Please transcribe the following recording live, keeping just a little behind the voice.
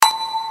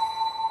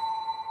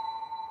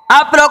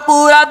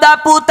procura da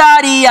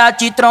putaria,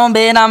 te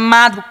trombei na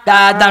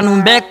madrugada,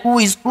 num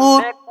beco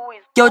escuro,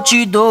 que eu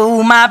te dou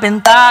uma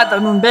pentada,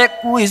 num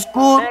beco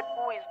escuro,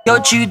 que eu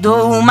te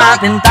dou uma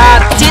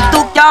pentada. Se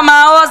tu quer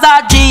uma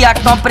ousadia,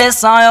 com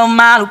pressão é o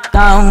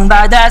Malukão,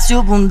 vai desce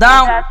o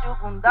bundão,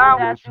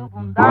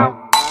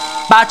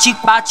 bate,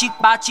 bate,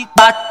 bate,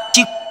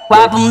 bate com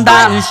a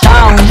bunda no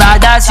chão, vai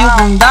desce o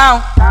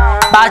bundão,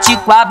 bate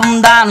com a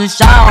bunda no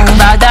chão,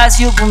 vai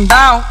desce o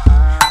bundão,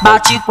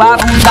 bate com a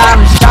bunda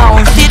no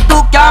chão. Se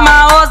tu quer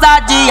uma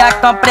ousadia,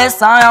 com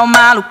pressão é o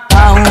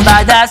Malukão,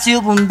 vai desce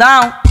o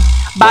bundão,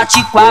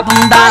 bate com a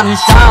bunda no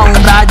chão,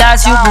 vai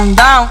desce o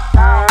bundão,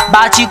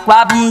 bate com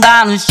a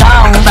bunda no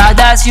chão, vai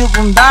desce o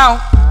bundão,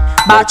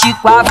 bate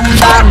com a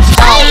bunda no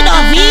chão. Aí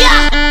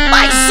novinha,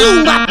 mais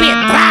uma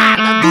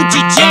pedrada do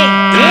DJ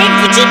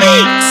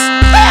DavidMix.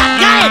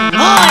 PH é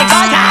nóis,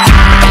 caralho.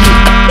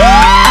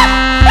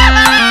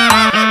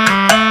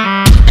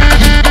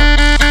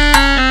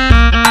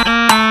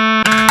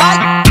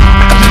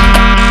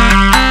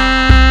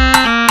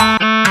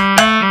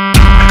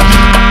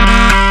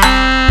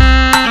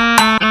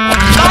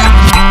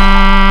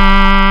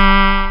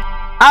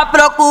 A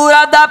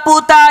procura da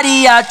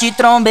putaria, te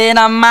trombei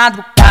na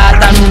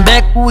madrugada, num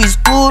beco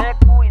escuro,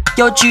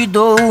 que eu te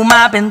dou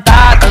uma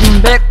pentada, num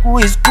beco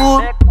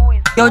escuro,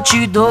 que eu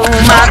te dou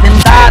uma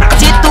pentada.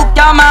 Se tu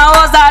quer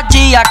uma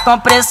ousadia, com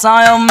pressão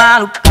é o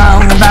Malukão,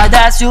 vai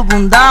desce o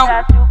bundão,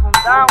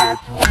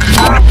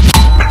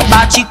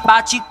 bate,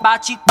 bate,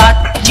 bate,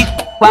 bate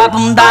com a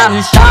bunda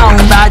no chão,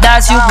 vai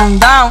desce o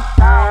bundão,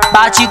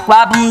 bate com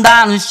a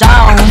bunda no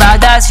chão, vai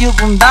desce o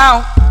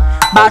bundão,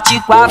 bate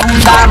com a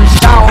bunda no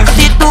chão.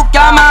 Se tu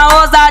quer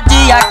uma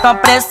ousadia, com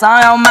pressão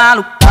é o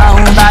Malukão,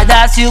 vai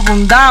desce o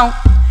bundão,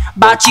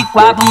 bate com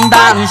a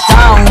bunda no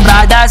chão,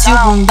 vai desce o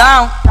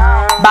bundão,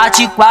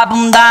 bate com a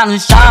bunda no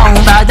chão,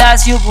 vai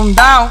desce o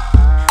bundão,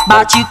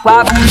 bate com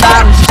a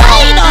bunda no chão.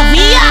 Aí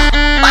novinha,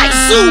 mais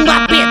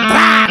uma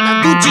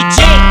pedrada do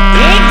DJ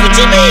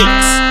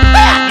DavidMix.